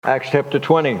Acts chapter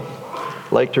 20.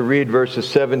 I'd like to read verses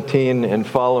 17 and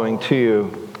following to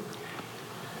you.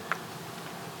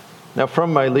 Now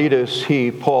from Miletus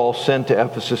he, Paul, sent to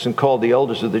Ephesus and called the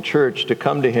elders of the church to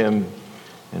come to him.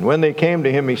 And when they came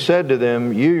to him, he said to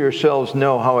them, "You yourselves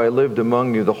know how I lived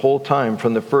among you the whole time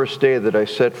from the first day that I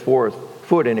set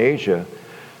foot in Asia,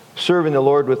 serving the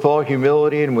Lord with all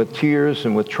humility and with tears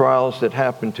and with trials that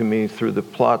happened to me through the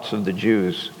plots of the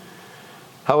Jews.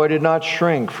 How I did not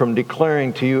shrink from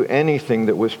declaring to you anything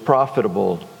that was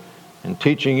profitable, and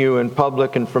teaching you in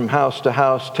public and from house to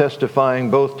house,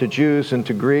 testifying both to Jews and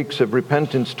to Greeks of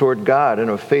repentance toward God and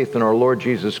of faith in our Lord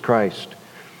Jesus Christ.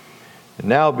 And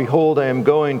now, behold, I am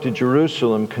going to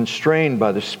Jerusalem, constrained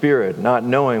by the Spirit, not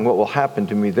knowing what will happen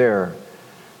to me there,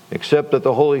 except that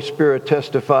the Holy Spirit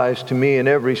testifies to me in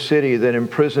every city that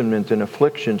imprisonment and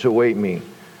afflictions await me.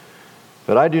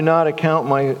 But I do not account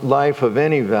my life of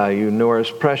any value, nor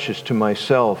as precious to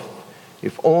myself,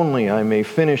 if only I may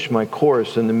finish my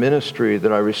course in the ministry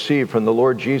that I received from the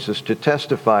Lord Jesus to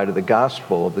testify to the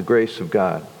gospel of the grace of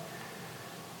God.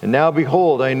 And now,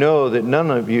 behold, I know that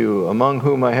none of you among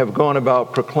whom I have gone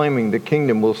about proclaiming the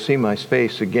kingdom will see my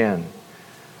face again.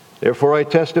 Therefore I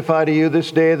testify to you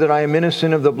this day that I am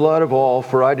innocent of the blood of all,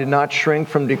 for I did not shrink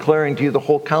from declaring to you the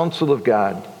whole counsel of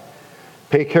God.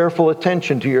 Pay careful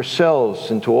attention to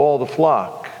yourselves and to all the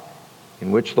flock,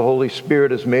 in which the Holy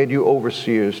Spirit has made you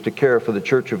overseers to care for the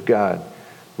church of God,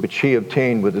 which he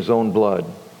obtained with his own blood.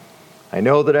 I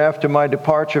know that after my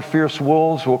departure fierce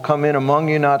wolves will come in among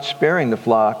you, not sparing the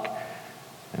flock,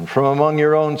 and from among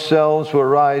your own selves will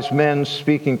arise men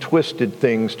speaking twisted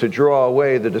things to draw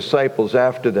away the disciples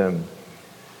after them.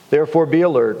 Therefore be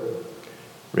alert,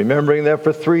 remembering that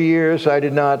for 3 years I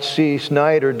did not cease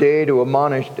night or day to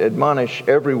admonish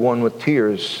everyone with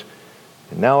tears.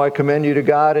 And now I commend you to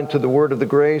God and to the word of the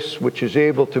grace, which is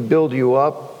able to build you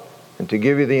up and to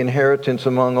give you the inheritance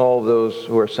among all those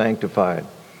who are sanctified.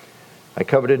 I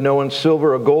coveted no one's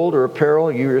silver or gold or apparel.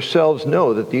 You yourselves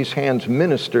know that these hands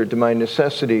ministered to my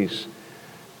necessities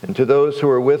and to those who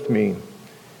are with me.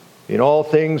 In all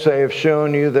things I have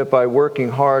shown you that by working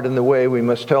hard in the way we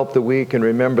must help the weak and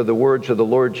remember the words of the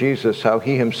Lord Jesus, how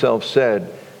he himself said,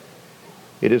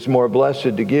 'It is more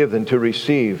blessed to give than to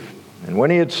receive.' And when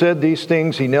he had said these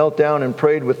things, he knelt down and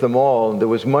prayed with them all, and there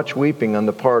was much weeping on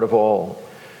the part of all.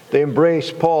 They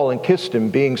embraced Paul and kissed him,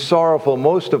 being sorrowful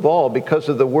most of all because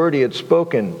of the word he had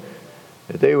spoken,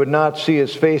 that they would not see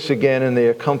his face again, and they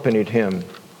accompanied him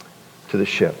to the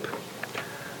ship."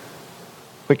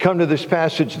 We come to this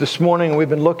passage this morning, and we've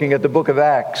been looking at the book of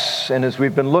Acts. And as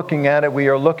we've been looking at it, we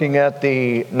are looking at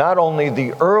not only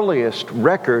the earliest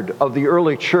record of the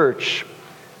early church,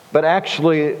 but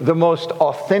actually the most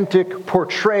authentic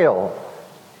portrayal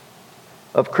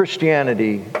of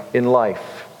Christianity in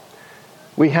life.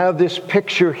 We have this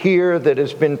picture here that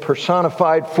has been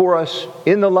personified for us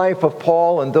in the life of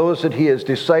Paul and those that he has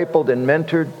discipled and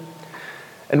mentored.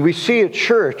 And we see a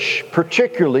church,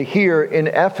 particularly here in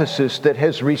Ephesus, that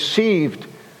has received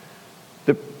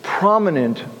the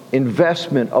prominent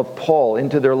investment of Paul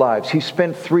into their lives. He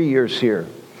spent 3 years here.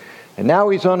 And now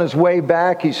he's on his way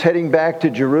back. He's heading back to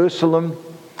Jerusalem.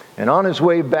 And on his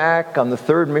way back on the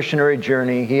third missionary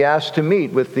journey, he asked to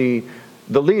meet with the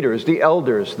leaders, the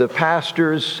elders, the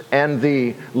pastors, and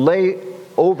the lay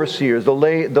overseers, the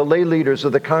lay leaders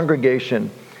of the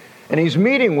congregation. And he's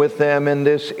meeting with them in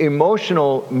this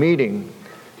emotional meeting.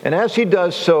 And as he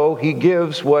does so, he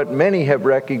gives what many have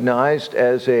recognized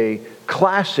as a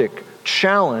classic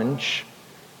challenge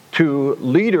to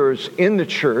leaders in the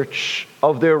church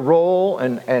of their role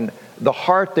and the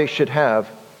heart they should have.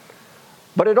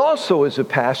 But it also is a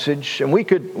passage, and we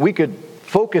could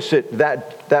focus it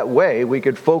that way. We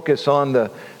could focus on the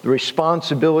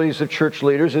responsibilities of church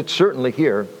leaders. It's certainly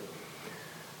here.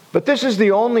 But this is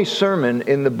the only sermon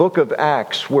in the book of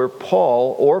Acts where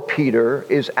Paul or Peter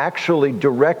is actually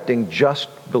directing just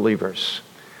believers.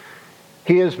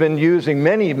 He has been using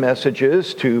many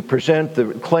messages to present the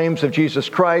claims of Jesus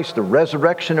Christ, the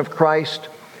resurrection of Christ.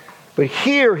 But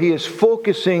here he is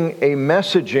focusing a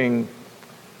messaging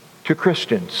to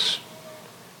Christians,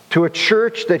 to a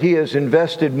church that he has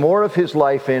invested more of his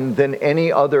life in than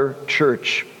any other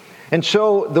church. And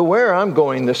so where I'm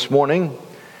going this morning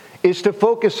is to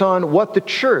focus on what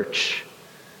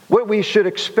we should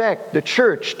expect the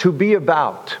church to be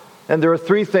about. And there are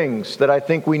 3 things that I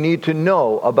think we need to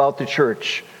know about the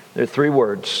church. There are 3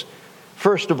 words.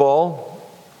 First of all,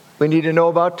 we need to know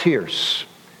about tears.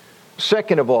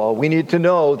 Second of all, we need to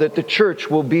know that the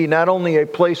church will be not only a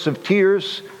place of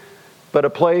tears, but a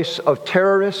place of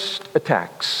terrorist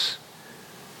attacks.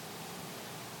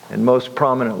 And most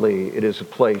prominently, it is a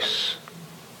place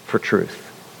for truth.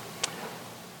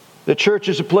 The church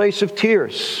is a place of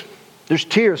tears. There's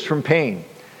tears from pain.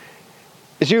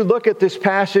 As you look at this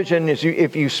passage, and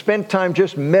if you spent time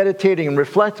just meditating and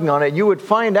reflecting on it, you would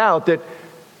find out that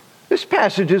this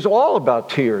passage is all about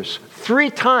tears. 3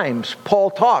 times Paul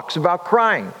talks about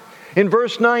crying. In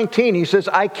verse 19, he says,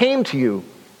 I came to you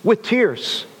with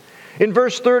tears. In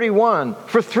verse 31,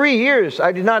 for 3 years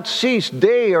I did not cease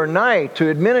day or night to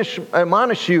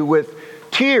admonish you with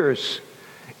tears.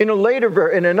 In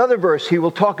another verse, he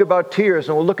will talk about tears,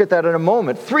 and we'll look at that in a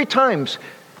moment. 3 times,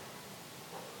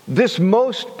 this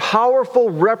most powerful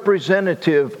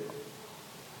representative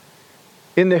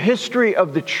in the history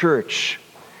of the church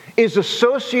is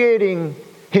associating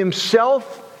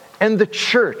himself and the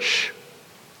church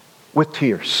with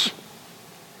tears.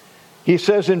 He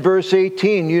says in verse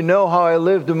 18, you know how I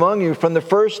lived among you from the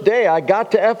first day I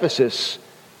got to Ephesus.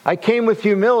 I came with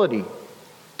humility,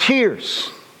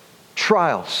 tears,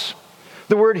 trials.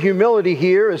 The word humility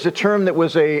here is a term that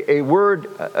was a word,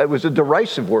 it was a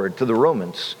derisive word to the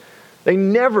Romans. They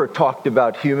never talked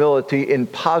about humility in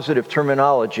positive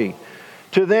terminology.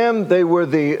 To them, they were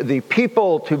the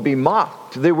people to be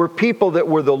mocked. They were people that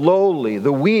were the lowly,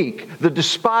 the weak, the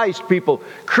despised people.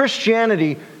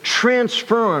 Christianity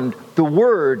transformed the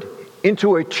word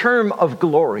into a term of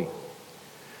glory.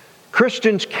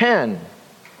 Christians can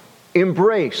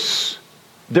embrace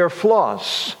their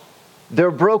flaws,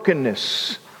 their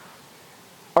brokenness,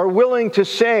 are willing to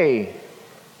say,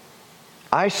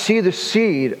 I see the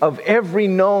seed of every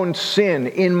known sin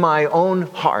in my own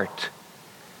heart.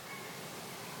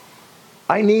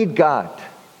 I need God.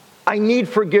 I need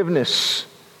forgiveness.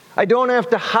 I don't have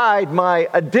to hide my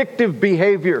addictive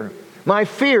behavior, my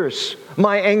fears,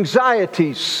 my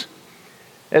anxieties.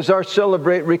 As our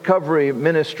Celebrate Recovery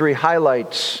ministry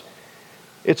highlights,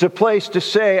 it's a place to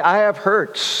say, I have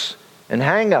hurts and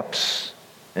hang-ups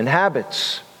and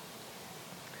habits.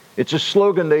 It's a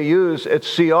slogan they use at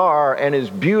CR and is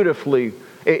beautifully,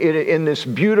 in this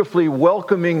beautifully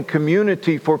welcoming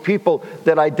community for people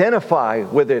that identify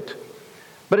with it.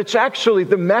 But it's actually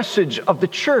the message of the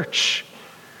church.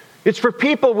 It's for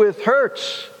people with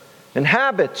hurts and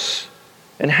habits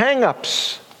and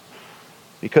hang-ups,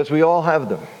 because we all have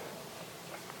them.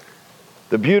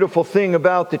 The beautiful thing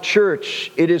about the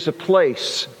church, it is a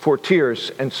place for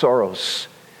tears and sorrows.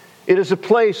 It is a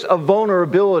place of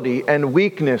vulnerability and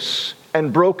weakness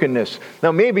and brokenness.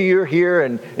 Now, maybe you're here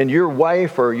and your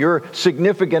wife or your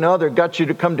significant other got you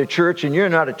to come to church and you're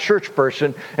not a church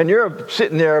person, and you're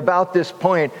sitting there about this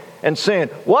point and saying,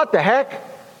 what the heck?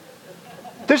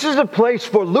 This is a place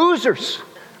for losers.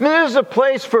 I mean, this is a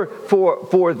place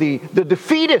for the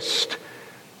defeatist.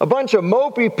 A bunch of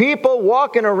mopey people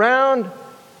walking around.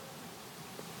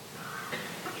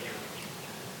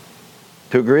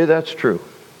 To agree that's true.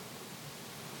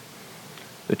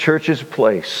 The church is a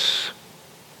place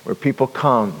where people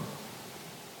come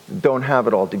and don't have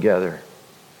it all together.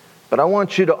 But I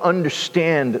want you to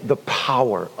understand the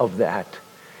power of that.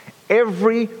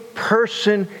 Every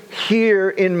person here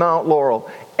in Mount Laurel,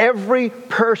 every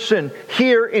person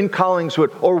here in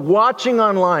Collingswood or watching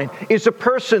online is a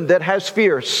person that has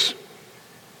fears,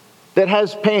 that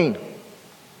has pain,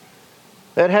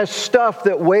 that has stuff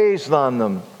that weighs on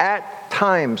them, at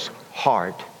times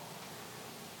hard.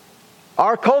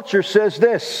 Our culture says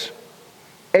this: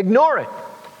 ignore it.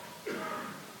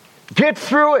 Get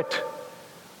through it.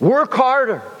 Work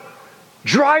harder.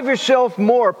 Drive yourself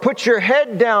more. Put your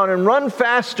head down and run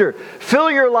faster. Fill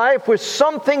your life with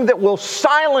something that will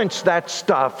silence that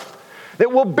stuff,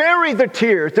 that will bury the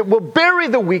tears, that will bury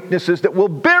the weaknesses, that will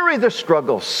bury the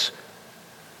struggles.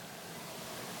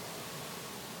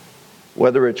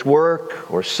 Whether it's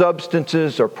work or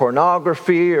substances or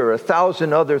pornography or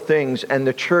 1,000 other things, and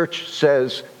the church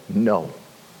says no.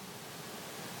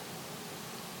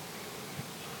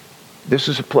 This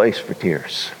is a place for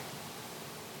tears.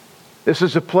 This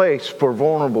is a place for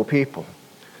vulnerable people.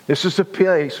 This is a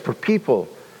place for people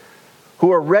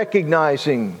who are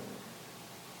recognizing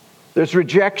there's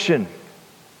rejection.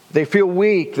 They feel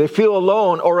weak, they feel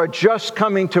alone, or are just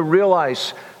coming to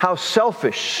realize how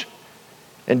selfish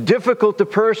and difficult a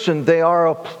person they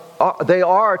are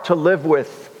to live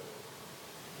with.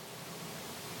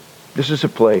 This is a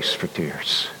place for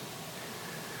tears.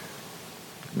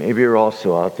 Maybe you're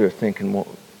also out there thinking, well,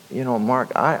 you know,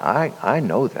 Mark, I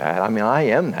know that. I mean, I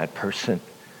am that person.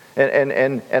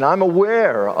 And I'm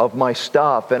aware of my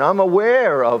stuff, and I'm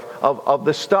aware of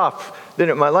the stuff that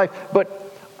in my life.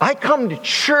 But I come to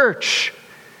church,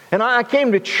 and I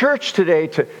came to church today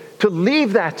to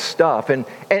leave that stuff and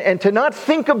to not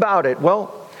think about it.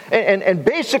 Well, and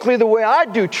basically the way I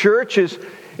do church is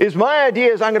is my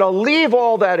idea is I'm going to leave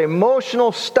all that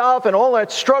emotional stuff and all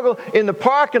that struggle in the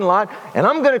parking lot, and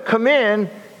I'm going to come in,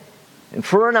 and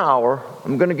for an hour,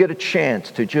 I'm going to get a chance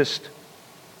to just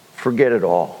forget it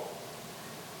all.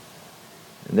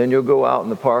 And then you'll go out in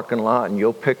the parking lot and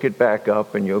you'll pick it back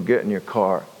up and you'll get in your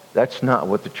car. That's not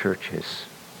what the church is.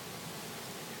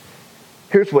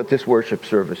 Here's what this worship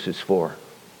service is for.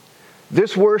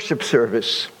 This worship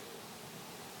service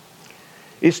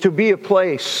is to be a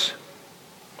place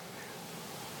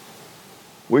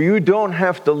where you don't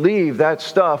have to leave that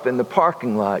stuff in the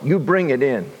parking lot. You bring it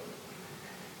in.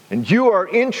 And you are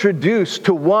introduced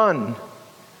to one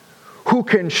who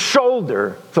can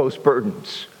shoulder those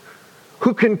burdens,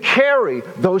 who can carry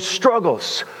those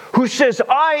struggles, who says,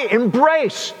 I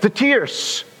embrace the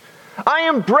tears. I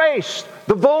embrace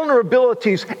the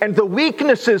vulnerabilities and the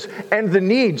weaknesses and the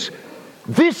needs.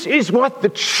 This is what the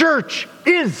church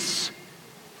is.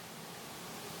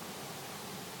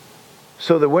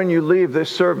 So that when you leave this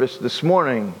service this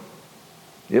morning,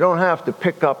 you don't have to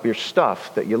pick up your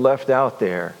stuff that you left out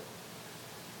there,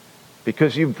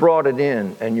 because you've brought it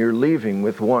in and you're leaving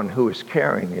with one who is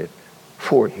carrying it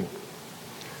for you.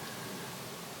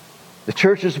 The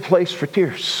church is a place for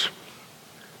tears.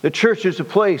 The church is a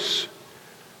place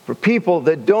for people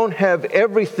that don't have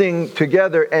everything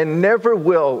together and never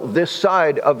will this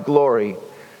side of glory.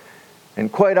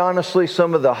 And quite honestly,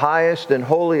 some of the highest and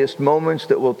holiest moments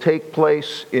that will take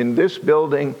place in this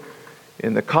building,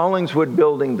 in the Collingswood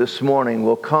building this morning,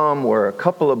 will come where a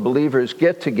couple of believers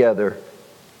get together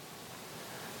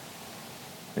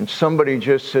and somebody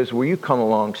just says, will you come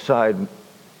alongside?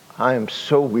 I am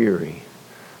so weary.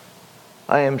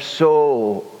 I am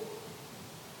so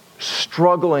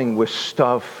struggling with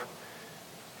stuff.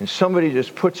 And somebody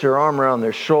just puts their arm around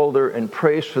their shoulder and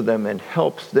prays for them and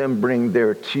helps them bring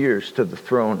their tears to the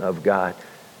throne of God.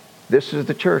 This is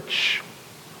the church.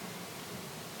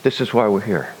 This is why we're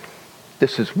here.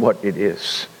 This is what it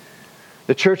is.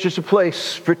 The church is a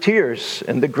place for tears,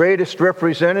 and the greatest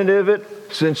representative of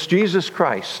it since Jesus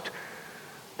Christ,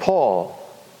 Paul,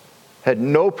 had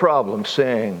no problem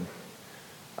saying,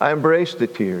 I embrace the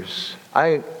tears.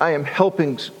 I am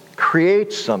helping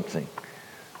create something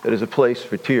that is a place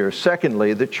for tears.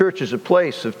 Secondly, the church is a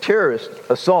place of terrorist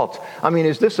assaults. I mean,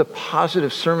 is this a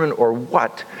positive sermon or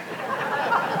what?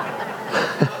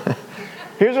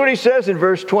 Here's what he says in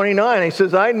verse 29. He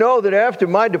says, I know that after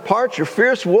my departure,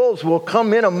 fierce wolves will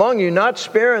come in among you, not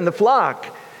sparing the flock.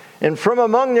 And from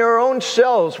among their own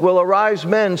selves will arise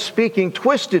men speaking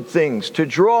twisted things to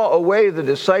draw away the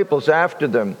disciples after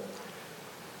them.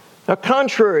 Now,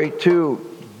 contrary to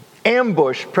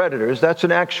ambush predators, that's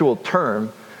an actual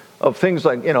term of things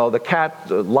like, the cat,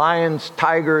 the lions,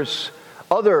 tigers,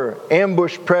 other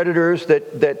ambush predators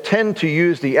that tend to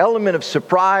use the element of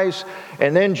surprise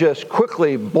and then just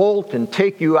quickly bolt and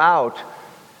take you out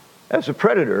as a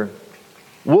predator.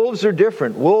 Wolves are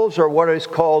different. Wolves are what is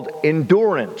called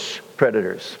endurance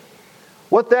predators.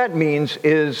 What that means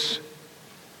is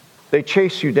they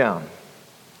chase you down.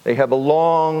 They have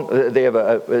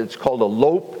it's called a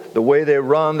lope. The way they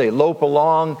run, they lope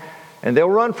along, and they'll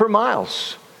run for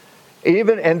miles.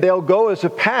 And they'll go as a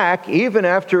pack, even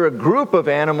after a group of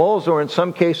animals, or in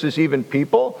some cases even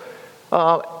people.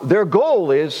 Their goal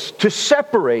is to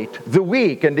separate the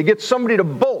weak and to get somebody to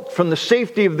bolt from the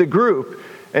safety of the group.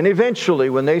 And eventually,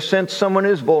 when they sense someone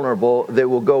is vulnerable, they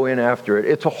will go in after it.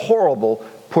 It's a horrible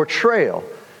portrayal.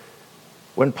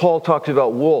 When Paul talks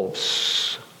about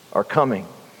wolves are coming,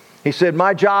 he said,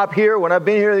 my job here, when I've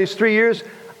been here these 3 years,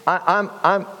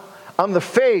 I'm the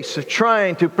face of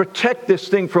trying to protect this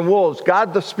thing from wolves.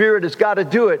 God the Spirit has got to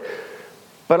do it.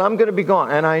 But I'm going to be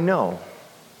gone. And I know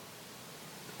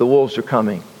the wolves are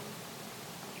coming.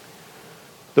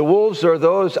 The wolves are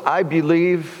those, I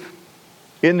believe,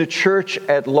 in the church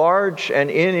at large and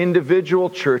in individual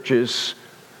churches,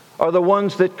 are the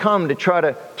ones that come to try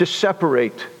to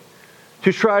separate,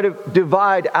 to try to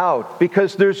divide out.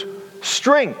 Because there's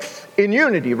strength in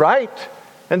unity, right?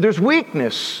 And there's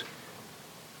weakness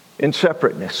in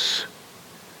separateness.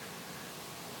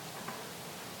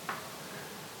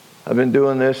 I've been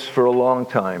doing this for a long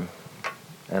time,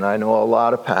 and I know a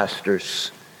lot of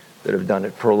pastors that have done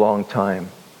it for a long time.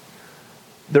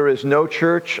 There is no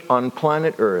church on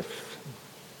planet Earth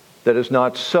that is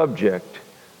not subject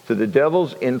to the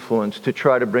devil's influence to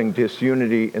try to bring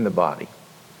disunity in the body.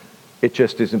 It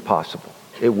just isn't possible.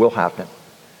 It will happen.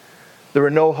 There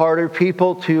are no harder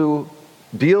people to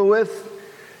deal with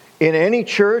in any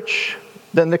church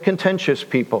than the contentious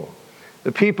people.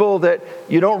 The people that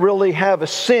you don't really have a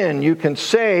sin, you can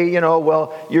say,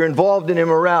 well, you're involved in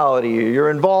immorality, you're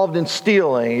involved in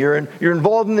stealing, you're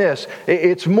involved in this.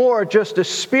 It's more just a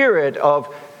spirit of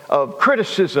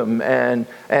criticism and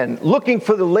looking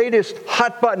for the latest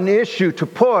hot button issue to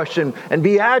push and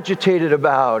be agitated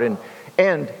about.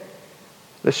 And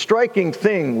the striking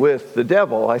thing with the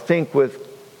devil, I think with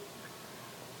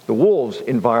the wolves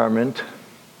environment,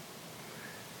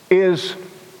 is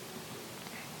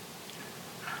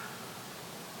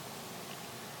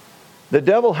the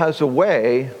devil has a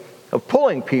way of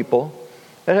pulling people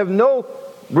that have no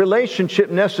relationship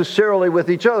necessarily with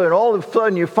each other. And all of a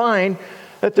sudden you find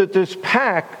that there's this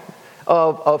pack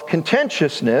of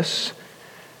contentiousness,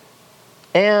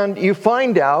 and you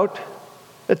find out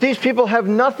that these people have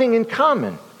nothing in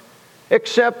common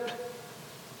except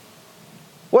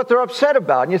what they're upset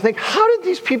about. And you think, how did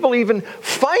these people even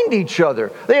find each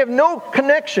other? They have no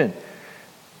connection.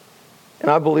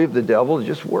 And I believe the devil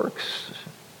just works.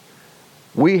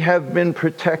 We have been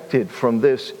protected from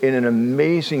this in an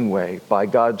amazing way by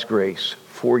God's grace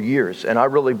for years, and I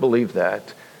really believe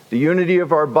that. The unity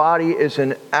of our body is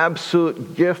an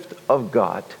absolute gift of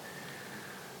God.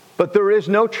 But there is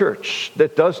no church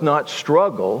that does not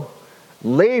struggle,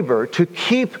 labor to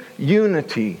keep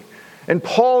unity. And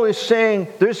Paul is saying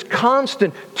there's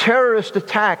constant terrorist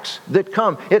attacks that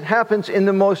come. It happens in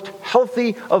the most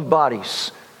healthy of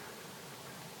bodies.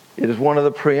 It is one of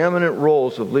the preeminent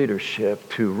roles of leadership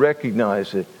to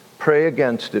recognize it, pray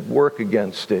against it, work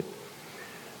against it.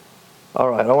 All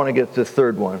right, I want to get to the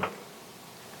third one.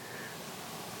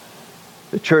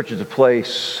 The church is a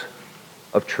place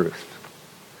of truth.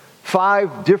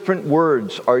 5 different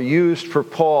words are used for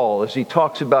Paul as he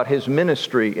talks about his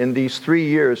ministry in these 3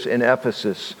 years in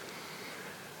Ephesus.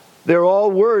 They're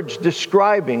all words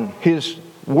describing his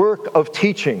work of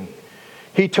teaching.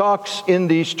 He talks in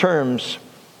these terms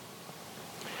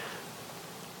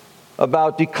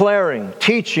about declaring,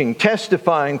 teaching,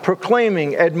 testifying,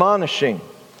 proclaiming, admonishing.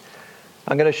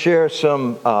 I'm going to share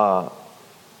some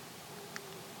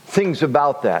things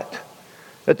about that.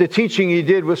 That the teaching he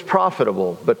did was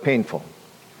profitable but painful.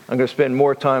 I'm going to spend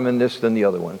more time in this than the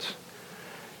other ones.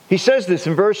 He says this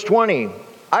in verse 20.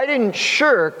 I didn't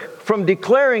shirk from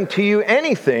declaring to you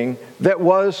anything that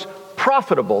was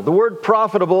profitable. The word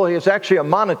profitable is actually a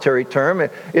monetary term.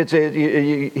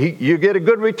 You get a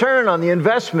good return on the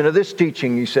investment of this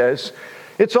teaching, he says.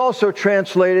 It's also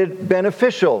translated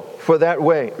beneficial for that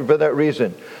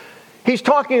reason. He's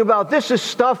talking about this is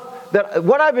stuff that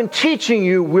what I've been teaching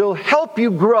you will help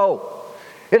you grow.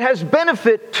 It has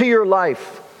benefit to your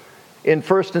life. In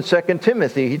 1 and 2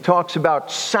 Timothy, he talks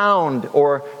about sound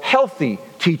or healthy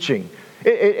teaching.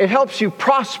 It helps you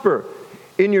prosper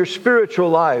in your spiritual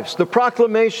lives. The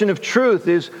proclamation of truth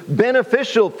is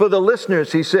beneficial for the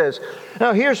listeners, he says.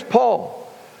 Now here's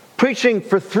Paul, preaching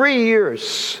for 3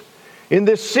 years in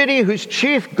this city whose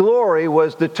chief glory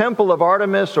was the temple of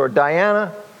Artemis or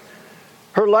Diana.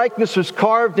 Her likeness was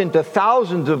carved into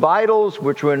thousands of idols,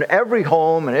 which were in every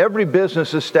home and every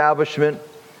business establishment.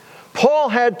 Paul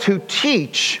had to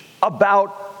teach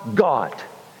about God.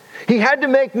 He had to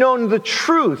make known the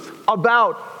truth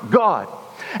about God.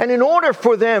 And in order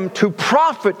for them to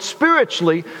profit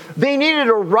spiritually, they needed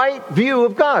a right view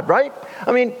of God, right?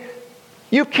 I mean,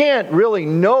 you can't really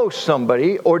know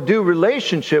somebody or do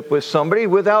relationship with somebody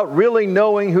without really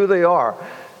knowing who they are.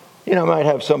 I might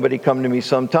have somebody come to me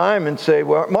sometime and say,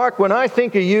 well, Mark, when I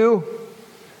think of you,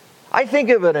 I think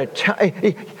of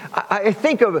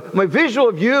my visual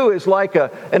of you is like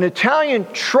an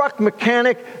Italian truck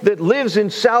mechanic that lives in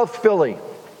South Philly.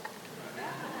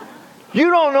 You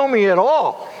don't know me at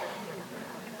all.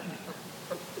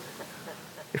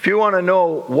 If you want to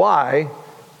know why,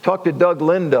 talk to Doug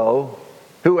Lindo,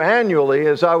 who annually,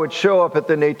 as I would show up at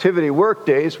the Nativity work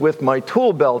days with my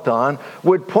tool belt on,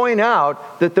 would point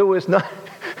out that there was no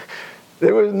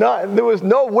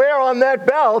wear on that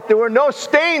belt. There were no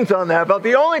stains on that belt.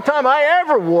 The only time I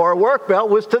ever wore a work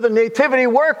belt was to the Nativity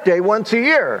work day once a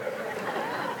year.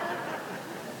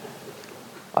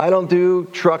 I don't do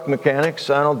truck mechanics.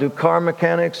 I don't do car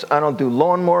mechanics. I don't do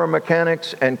lawnmower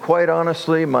mechanics. And quite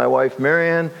honestly, my wife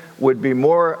Marianne would be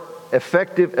more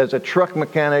effective as a truck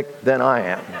mechanic than I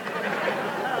am.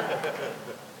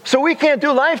 So we can't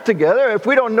do life together if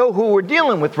we don't know who we're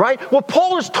dealing with, right? Well,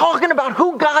 Paul is talking about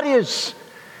who God is.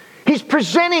 He's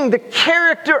presenting the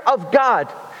character of God.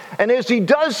 And as he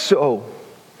does so,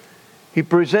 he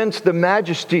presents the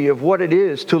majesty of what it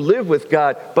is to live with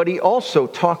God, but he also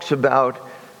talks about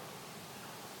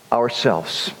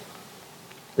ourselves.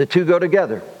 The two go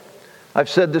together. I've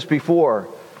said this before.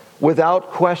 Without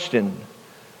question,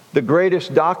 The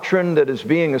greatest doctrine that is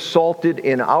being assaulted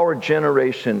in our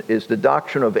generation is the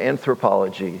doctrine of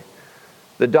anthropology,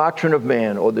 the doctrine of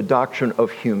man, or the doctrine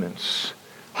of humans.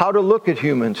 How to look at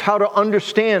humans, how to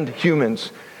understand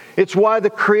humans. It's why the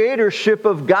creatorship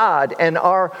of God and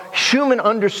our human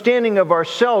understanding of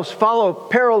ourselves follow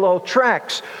parallel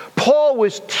tracks. Paul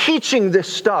was teaching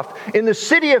this stuff in the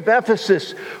city of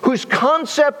Ephesus, whose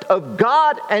concept of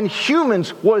God and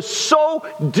humans was so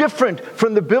different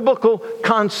from the biblical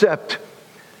concept.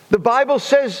 The Bible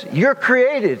says you're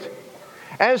created.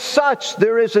 As such,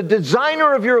 there is a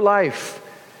designer of your life.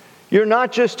 You're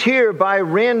not just here by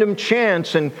random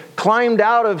chance and climbed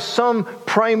out of some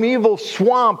primeval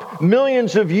swamp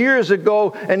millions of years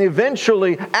ago and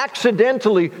eventually,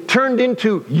 accidentally turned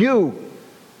into you.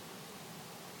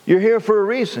 You're here for a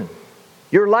reason.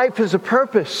 Your life has a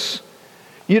purpose.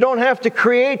 You don't have to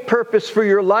create purpose for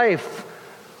your life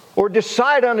or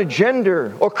decide on a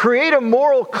gender or create a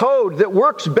moral code that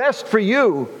works best for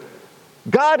you.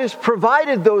 God has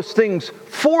provided those things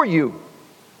for you.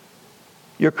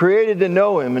 You're created to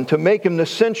know Him and to make Him the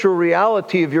central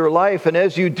reality of your life. And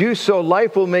as you do so,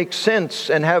 life will make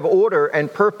sense and have order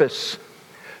and purpose.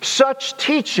 Such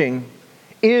teaching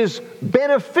is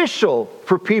beneficial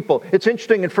for people. It's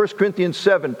interesting, in 1 Corinthians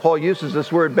 7, Paul uses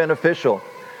this word beneficial.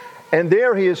 And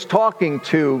there he is talking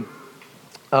to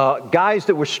guys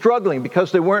that were struggling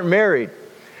because they weren't married.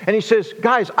 And he says,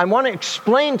 guys, I want to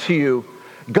explain to you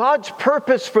God's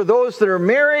purpose for those that are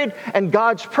married and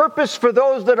God's purpose for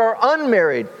those that are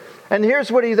unmarried. And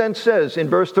here's what he then says in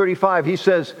verse 35. He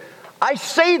says, I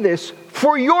say this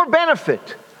for your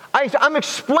benefit. I'm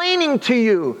explaining to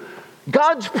you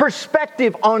God's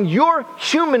perspective on your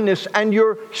humanness and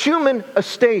your human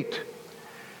estate.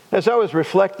 As I was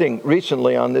reflecting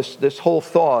recently on this whole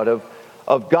thought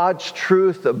of God's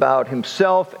truth about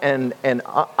Himself and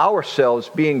ourselves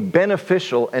being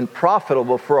beneficial and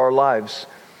profitable for our lives,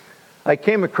 I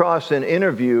came across an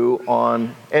interview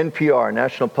on NPR,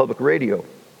 National Public Radio.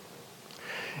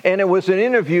 And it was an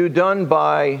interview done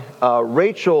by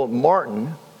Rachel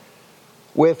Martin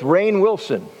with Rainn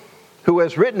Wilson, who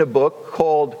has written a book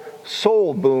called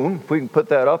Soul Boom, if we can put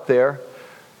that up there.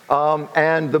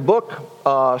 And the book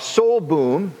Soul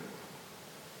Boom,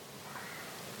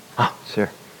 sir.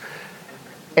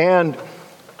 And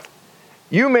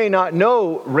you may not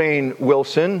know Rainn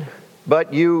Wilson,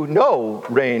 but you know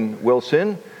Rainn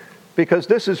Wilson because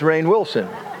this is Rainn Wilson.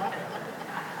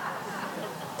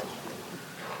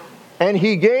 And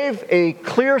he gave a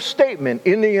clear statement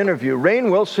in the interview. Rainn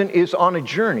Wilson is on a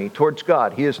journey towards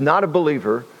God. He is not a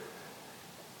believer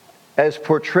as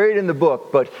portrayed in the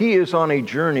book, but he is on a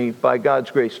journey by God's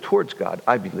grace towards God,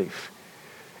 I believe.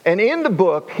 And in the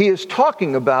book, he is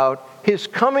talking about his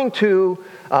coming to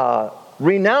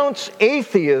renounce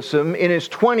atheism in his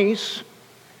 20s,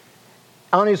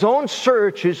 on his own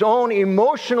search, his own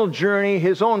emotional journey,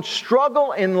 his own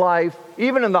struggle in life,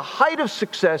 even in the height of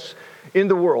success in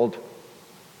the world.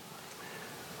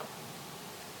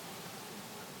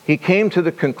 He came to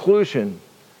the conclusion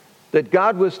that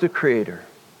God was the creator.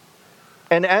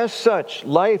 And as such,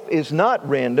 life is not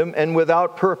random and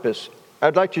without purpose.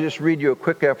 I'd like to just read you a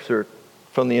quick excerpt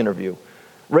from the interview.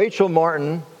 Rachel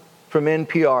Martin from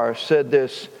NPR said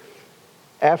this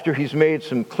after he's made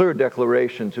some clear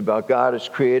declarations about God as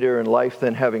creator and life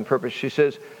then having purpose. She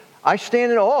says, I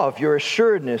stand in awe of your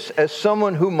assuredness as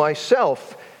someone who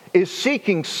myself is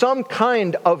seeking some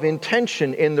kind of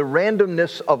intention in the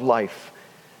randomness of life.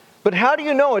 But how do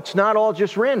you know it's not all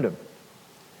just random?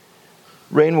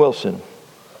 Rainn Wilson.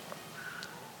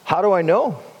 How do I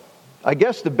know? I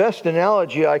guess the best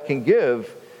analogy I can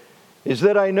give is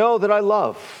that I know that I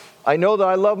love. I know that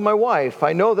I love my wife.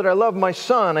 I know that I love my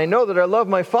son. I know that I love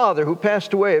my father who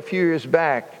passed away a few years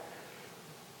back.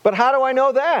 But how do I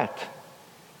know that?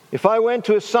 If I went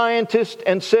to a scientist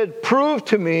and said, prove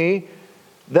to me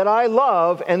that I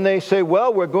love, and they say,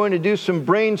 well, we're going to do some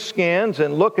brain scans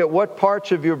and look at what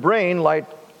parts of your brain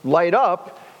light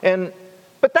up,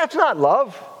 but that's not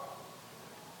love.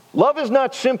 Love is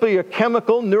not simply a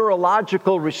chemical,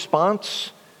 neurological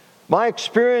response. My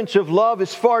experience of love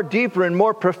is far deeper and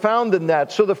more profound than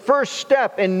that. So the first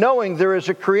step in knowing there is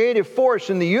a creative force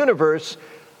in the universe,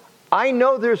 I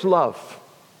know there's love.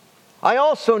 I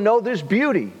also know there's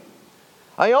beauty.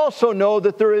 I also know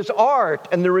that there is art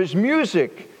and there is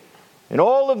music. And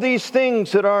all of these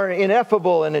things that are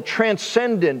ineffable and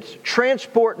transcendent,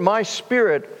 transport my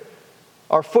spirit,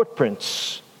 are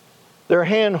footprints. They're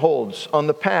handholds on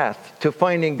the path to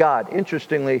finding God.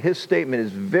 Interestingly, his statement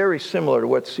is very similar to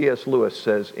what C.S. Lewis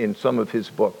says in some of his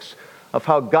books, of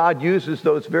how God uses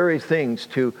those very things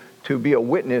to be a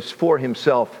witness for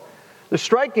himself. The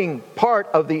striking part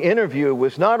of the interview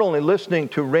was not only listening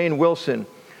to Rainn Wilson,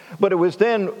 but it was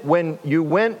then when you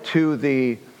went to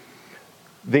the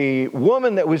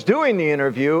woman that was doing the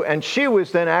interview, and she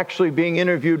was then actually being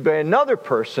interviewed by another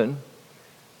person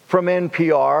from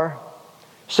NPR,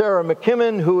 Sarah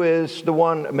McKimmon, who is the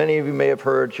one many of you may have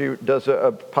heard. She does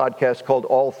a podcast called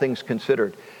All Things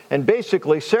Considered. And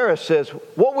basically, Sarah says,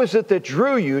 what was it that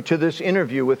drew you to this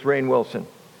interview with Rainn Wilson?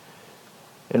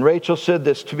 And Rachel said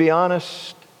this, to be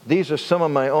honest, these are some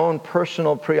of my own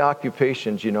personal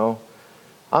preoccupations, you know.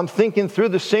 I'm thinking through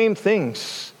the same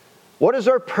things. What is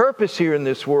our purpose here in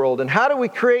this world? And how do we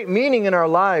create meaning in our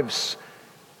lives?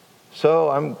 So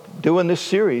I'm doing this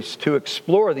series to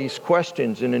explore these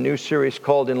questions in a new series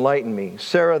called Enlighten Me.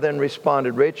 Sarah then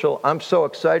responded, Rachel, I'm so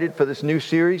excited for this new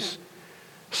series,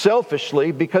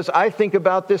 selfishly, because I think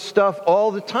about this stuff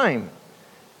all the time.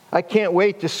 I can't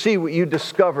wait to see what you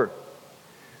discover.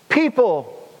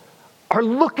 People are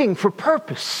looking for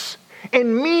purpose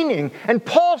and meaning. And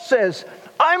Paul says,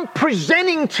 I'm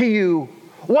presenting to you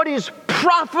what is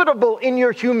profitable in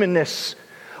your humanness,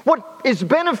 what is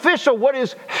beneficial, what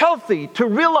is healthy, to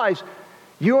realize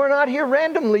you are not here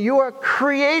randomly. You are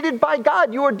created by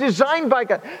God. You are designed by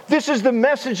God. This is the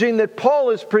messaging that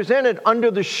Paul has presented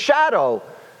under the shadow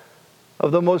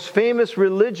of the most famous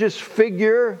religious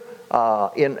figure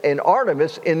in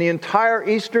Artemis in the entire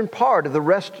eastern part of the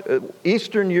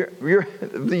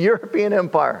European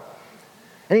Empire.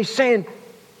 And he's saying,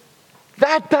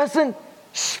 that doesn't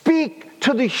speak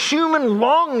to the human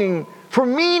longing for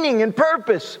meaning and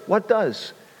purpose. What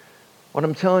does? What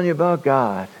I'm telling you about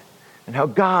God and how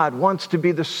God wants to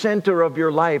be the center of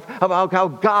your life, about how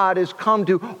God has come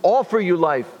to offer you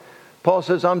life. Paul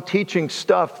says, I'm teaching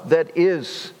stuff that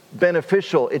is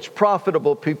beneficial. It's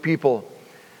profitable to people.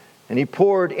 And he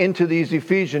poured into these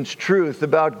Ephesians truth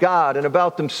about God and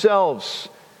about themselves.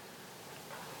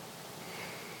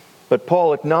 But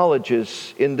Paul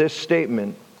acknowledges in this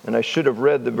statement, and I should have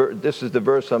read this is the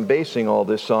verse I'm basing all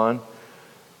this on,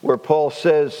 where Paul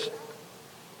says,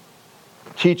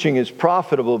 teaching is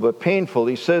profitable but painful.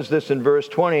 He says this in verse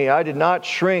 20, I did not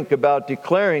shrink about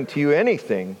declaring to you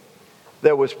anything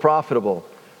that was profitable.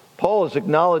 Paul is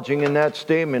acknowledging in that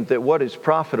statement that what is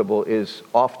profitable is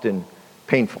often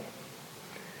painful.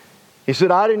 He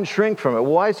said, I didn't shrink from it.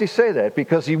 Well, why does he say that?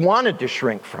 Because he wanted to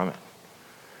shrink from it.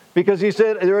 Because he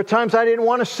said, there are times I didn't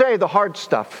want to say the hard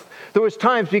stuff. There was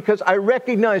times because I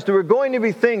recognized there were going to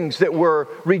be things that were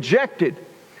rejected.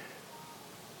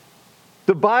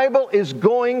 The Bible is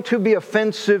going to be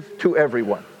offensive to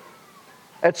everyone.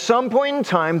 At some point in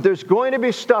time, there's going to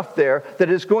be stuff there that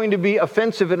is going to be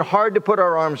offensive and hard to put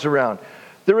our arms around.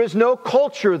 There is no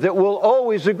culture that will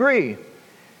always agree.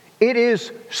 It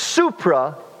is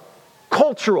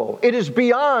supra-cultural. It is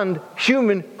beyond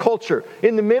human culture.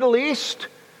 In the Middle East,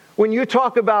 when you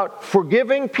talk about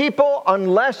forgiving people,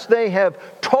 unless they have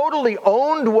totally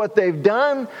owned what they've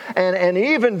done, and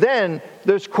even then,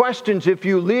 there's questions if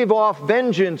you leave off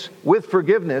vengeance with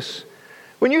forgiveness.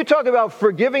 When you talk about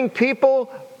forgiving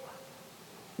people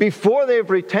before they've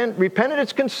repented,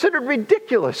 it's considered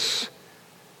ridiculous.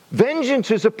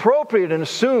 Vengeance is appropriate and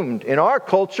assumed. In our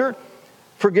culture,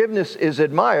 forgiveness is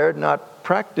admired, not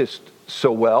practiced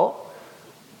so well.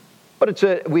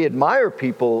 But we admire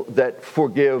people that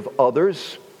forgive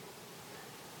others.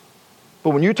 But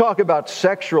when you talk about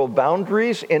sexual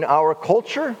boundaries in our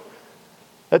culture,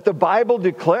 that the Bible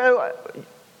declares,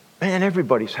 man,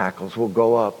 everybody's hackles will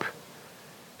go up.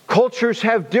 Cultures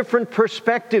have different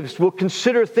perspectives, will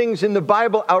consider things in the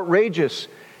Bible outrageous,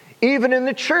 even in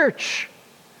the church.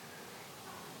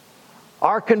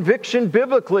 Our conviction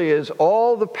biblically is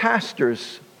all the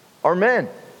pastors are men.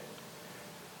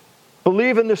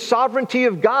 Believe in the sovereignty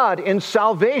of God in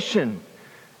salvation.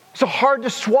 It's hard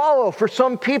to swallow for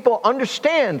some people.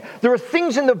 Understand, there are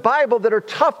things in the Bible that are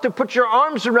tough to put your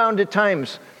arms around at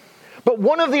times. But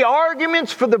one of the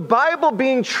arguments for the Bible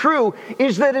being true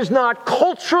is that it is not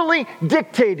culturally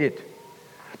dictated.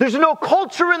 There's no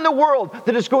culture in the world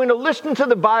that is going to listen to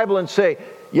the Bible and say,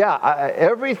 yeah,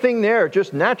 everything there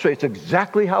just naturally, it's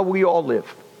exactly how we all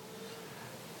live.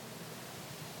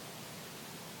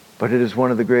 But it is one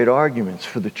of the great arguments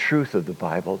for the truth of the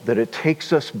Bible, that it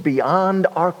takes us beyond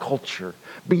our culture,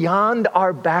 beyond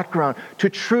our background,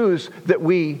 to truths that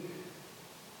we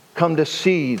come to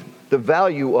see the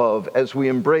value of as we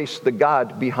embrace the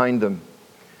God behind them.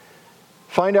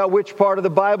 Find out which part of the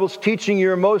Bible's teaching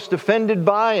you're most offended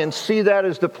by and see that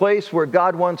as the place where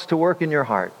God wants to work in your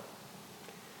heart.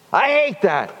 I hate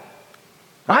that.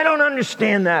 I don't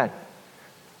understand that.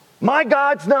 My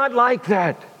God's not like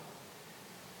that.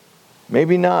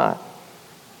 Maybe not.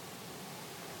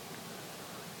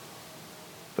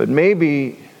 But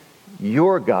maybe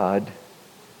your God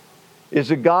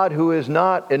is a God who is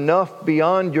not enough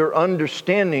beyond your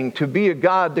understanding to be a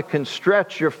God that can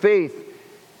stretch your faith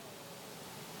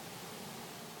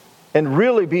and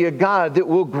really be a God that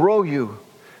will grow you.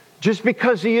 Just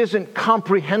because He isn't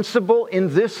comprehensible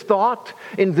in this thought,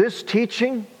 in this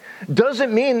teaching,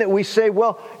 doesn't mean that we say,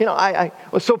 well,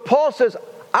 so Paul says,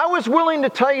 I was willing to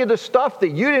tell you the stuff that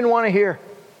you didn't want to hear.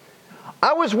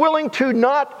 I was willing to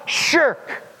not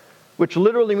shirk, which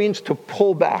literally means to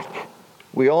pull back.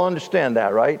 We all understand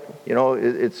that, right?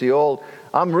 It's the old,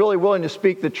 I'm really willing to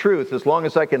speak the truth as long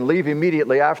as I can leave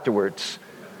immediately afterwards.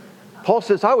 Paul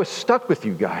says, I was stuck with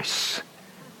you guys,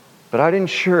 but I didn't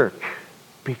shirk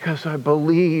because I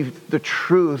believed the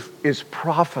truth is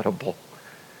profitable.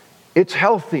 It's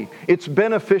healthy. It's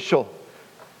beneficial.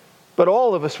 But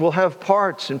all of us will have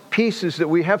parts and pieces that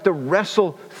we have to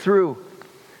wrestle through.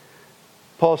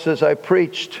 Paul says, I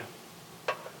preached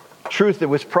truth that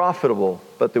was profitable,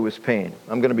 but there was pain.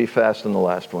 I'm going to be fast on the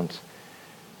last ones.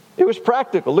 It was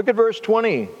practical. Look at verse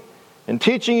 20. And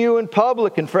teaching you in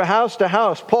public and from house to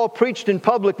house. Paul preached in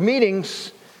public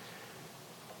meetings,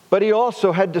 but he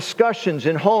also had discussions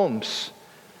in homes.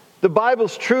 The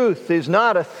Bible's truth is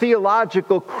not a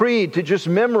theological creed to just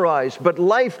memorize, but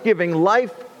life-giving,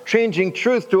 life-changing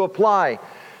truth to apply.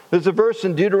 There's a verse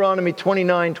in Deuteronomy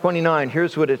 29:29.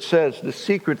 Here's what it says. The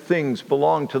secret things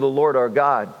belong to the Lord our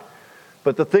God,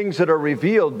 but the things that are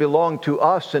revealed belong to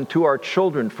us and to our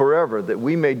children forever, that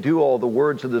we may do all the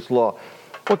words of this law.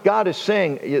 What God is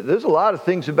saying, there's a lot of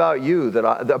things about you,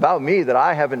 about me, that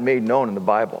I haven't made known in the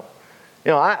Bible.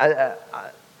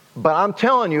 But I'm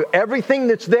telling you, everything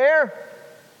that's there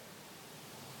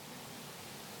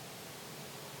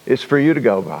is for you to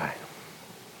go by.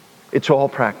 It's all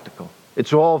practical.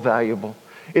 It's all valuable.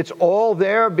 It's all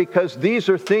there because these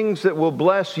are things that will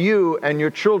bless you and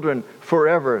your children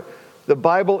forever. The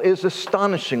Bible is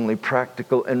astonishingly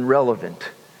practical and relevant.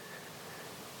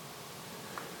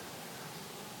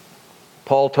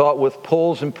 Paul taught with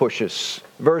pulls and pushes.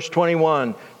 Verse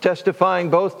 21, testifying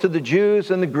both to the Jews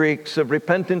and the Greeks of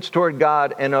repentance toward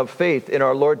God and of faith in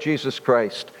our Lord Jesus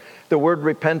Christ. The word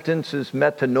repentance is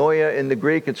metanoia in the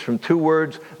Greek. It's from two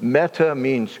words. Meta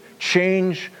means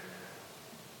change.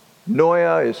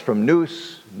 Noia is from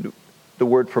nous, the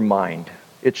word for mind.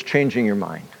 It's changing your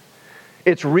mind.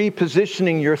 It's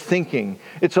repositioning your thinking.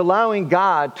 It's allowing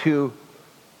God to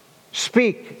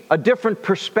speak a different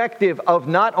perspective of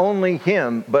not only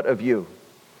Him, but of you.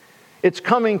 It's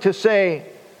coming to say,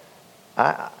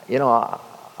 I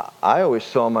always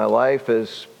saw my life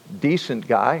as decent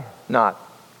guy, not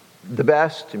the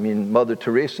best. I mean, Mother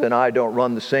Teresa and I don't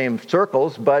run the same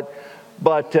circles, but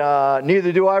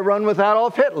neither do I run with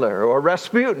Adolf Hitler or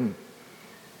Rasputin.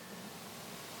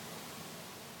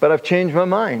 But I've changed my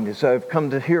mind as I've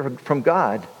come to hear from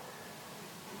God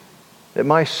that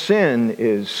my sin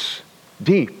is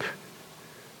deep,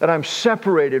 that I'm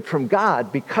separated from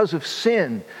God because of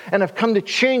sin. And I've come to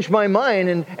change my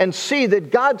mind and see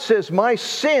that God says my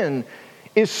sin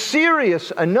is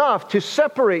serious enough to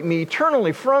separate me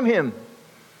eternally from Him.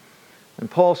 And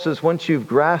Paul says once you've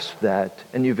grasped that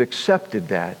and you've accepted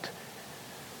that,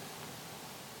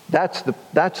 that's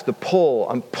the pull.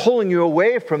 I'm pulling you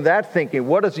away from that thinking.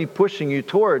 What is He pushing you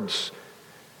towards?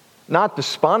 Not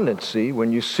despondency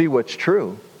when you see what's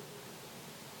true.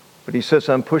 But He says,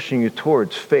 I'm pushing you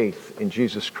towards faith in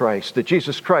Jesus Christ. That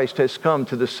Jesus Christ has come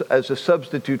to this as a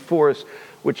substitute for us,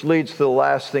 which leads to the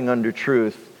last thing under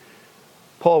truth.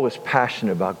 Paul was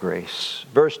passionate about grace.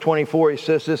 Verse 24, he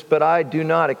says this, but I do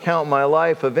not account my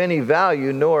life of any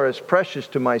value, nor as precious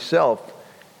to myself,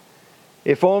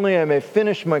 if only I may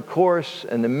finish my course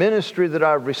and the ministry that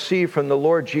I've received from the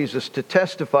Lord Jesus to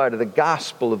testify to the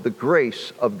gospel of the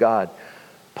grace of God.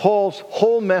 Paul's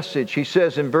whole message, he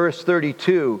says in verse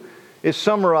 32, is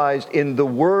summarized in the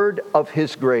word of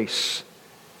His grace.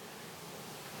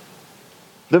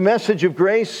 The message of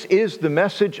grace is the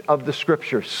message of the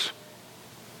Scriptures.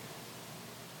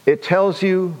 It tells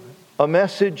you a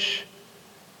message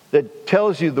that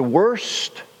tells you the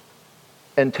worst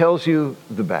and tells you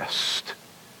the best.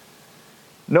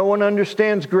 No one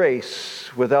understands grace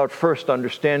without first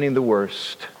understanding the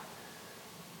worst.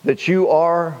 That you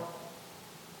are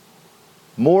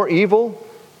more evil,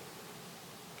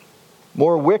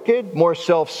 more wicked, more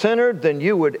self-centered than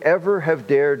you would ever have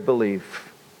dared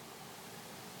believe.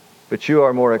 But you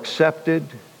are more accepted,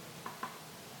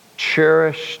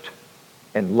 cherished,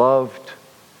 and loved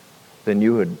than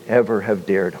you would ever have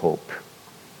dared hope.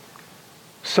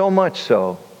 So much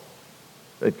so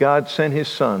that God sent His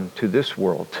Son to this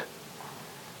world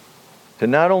to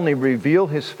not only reveal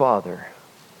His Father,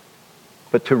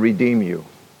 but to redeem you.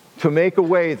 to make a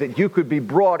way that you could be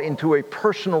brought into a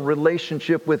personal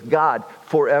relationship with God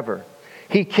forever.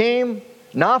 He came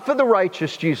not for the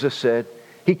righteous, Jesus said.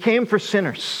 He came for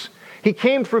sinners. He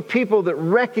came for people that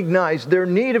recognize their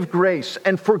need of grace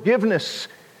and forgiveness.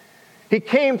 He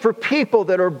came for people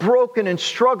that are broken and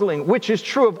struggling, which is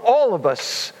true of all of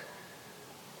us.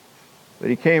 But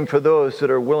He came for those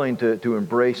that are willing to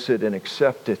embrace it and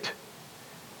accept it.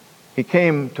 He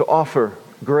came to offer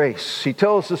grace. He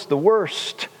tells us the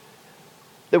worst,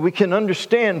 that we can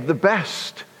understand the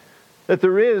best, that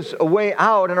there is a way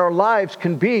out and our lives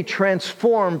can be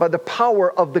transformed by the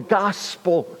power of the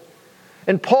gospel.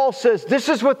 And Paul says this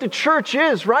is what the church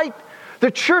is, right?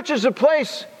 The church is a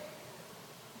place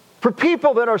for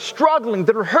people that are struggling,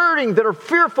 that are hurting, that are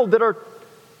fearful, that are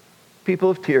people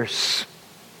of tears.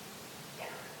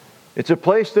 It's a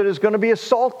place that is going to be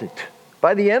assaulted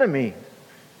by the enemy.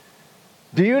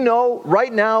 Do you know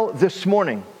right now, this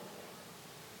morning,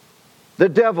 the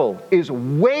devil is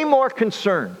way more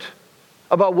concerned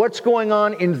about what's going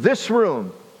on in this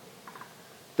room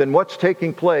than what's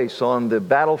taking place on the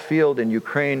battlefield in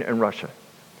Ukraine and Russia.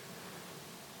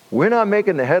 We're not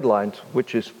making the headlines,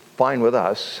 which is fine with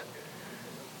us.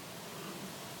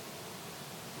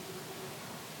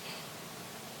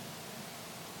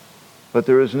 But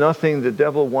there is nothing the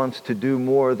devil wants to do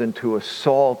more than to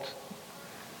assault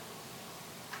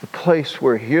the place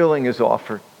where healing is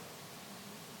offered,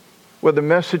 where the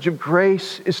message of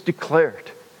grace is declared.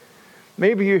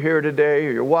 Maybe you're here today,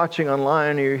 or you're watching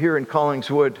online, or you're here in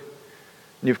Collingswood,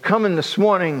 and you've come in this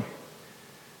morning.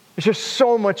 There's just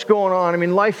so much going on. I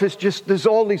mean, life is just, there's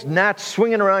all these gnats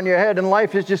swinging around your head, and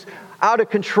life is just out of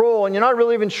control, and you're not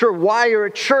really even sure why you're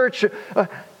at church.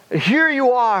 Here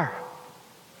you are.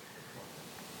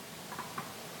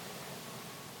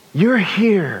 You're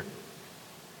here.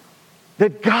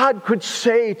 That God could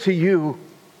say to you,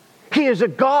 He is a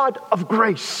God of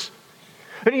grace.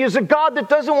 And He is a God that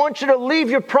doesn't want you to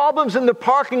leave your problems in the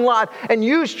parking lot and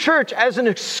use church as an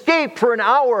escape for an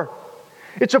hour.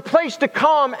 It's a place to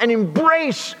come and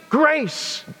embrace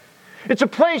grace. It's a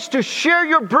place to share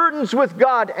your burdens with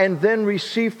God and then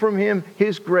receive from Him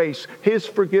His grace, His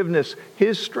forgiveness,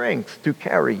 His strength to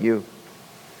carry you.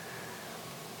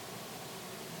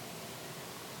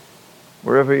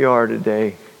 Wherever you are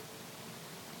today,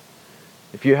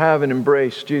 if you haven't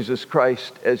embraced Jesus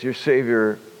Christ as your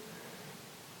Savior,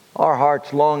 our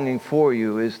heart's longing for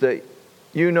you is that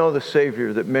you know the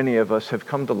Savior that many of us have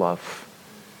come to love.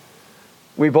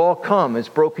 We've all come as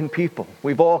broken people.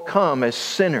 We've all come as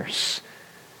sinners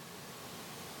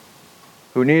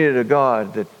who needed a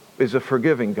God that is a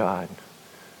forgiving God,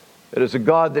 that is a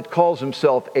God that calls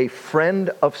Himself a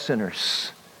friend of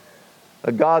sinners,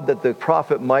 a God that the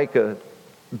prophet Micah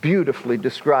beautifully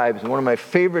describes, one of my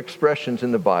favorite expressions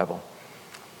in the Bible.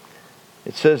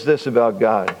 It says this about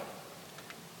God: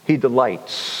 He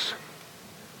delights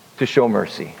to show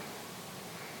mercy.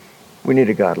 We need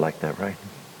a God like that, right?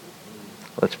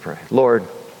 Let's pray. Lord,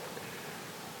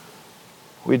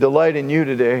 we delight in You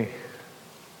today.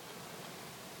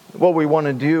 What we want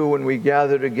to do when we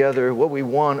gather together, what we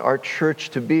want our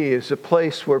church to be, is a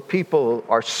place where people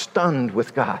are stunned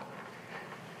with God.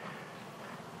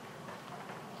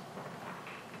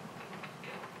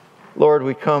 Lord,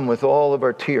 we come with all of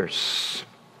our tears.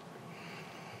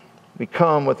 We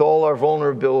come with all our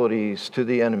vulnerabilities to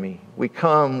the enemy. We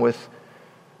come with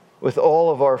all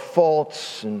of our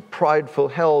faults and prideful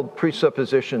held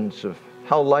presuppositions of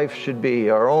how life should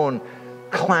be, our own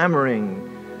clamoring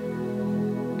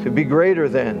to be greater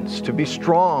thans, to be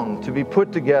strong, to be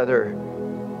put together.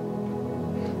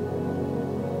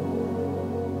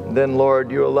 And then, Lord,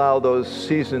 You allow those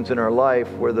seasons in our life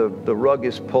where the rug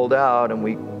is pulled out and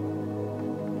we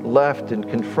left and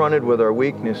confronted with our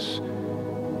weakness.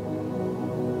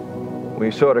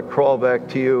 We sort of crawl back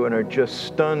to You and are just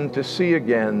stunned to see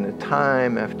again that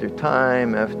time after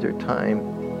time after time,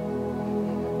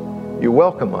 You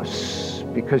welcome us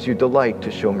because You delight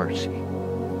to show mercy.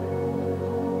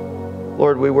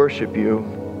 Lord, we worship You.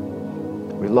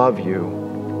 We love You.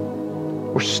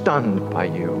 We're stunned by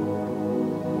You.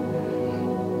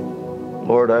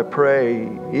 Lord, I pray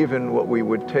even what we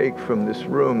would take from this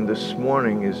room this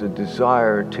morning is a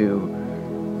desire to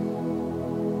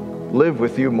live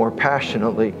with You more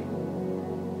passionately,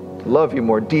 to love You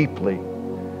more deeply,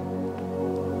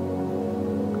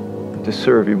 and to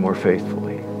serve You more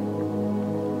faithfully.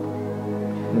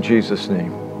 In Jesus'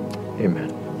 name,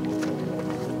 amen.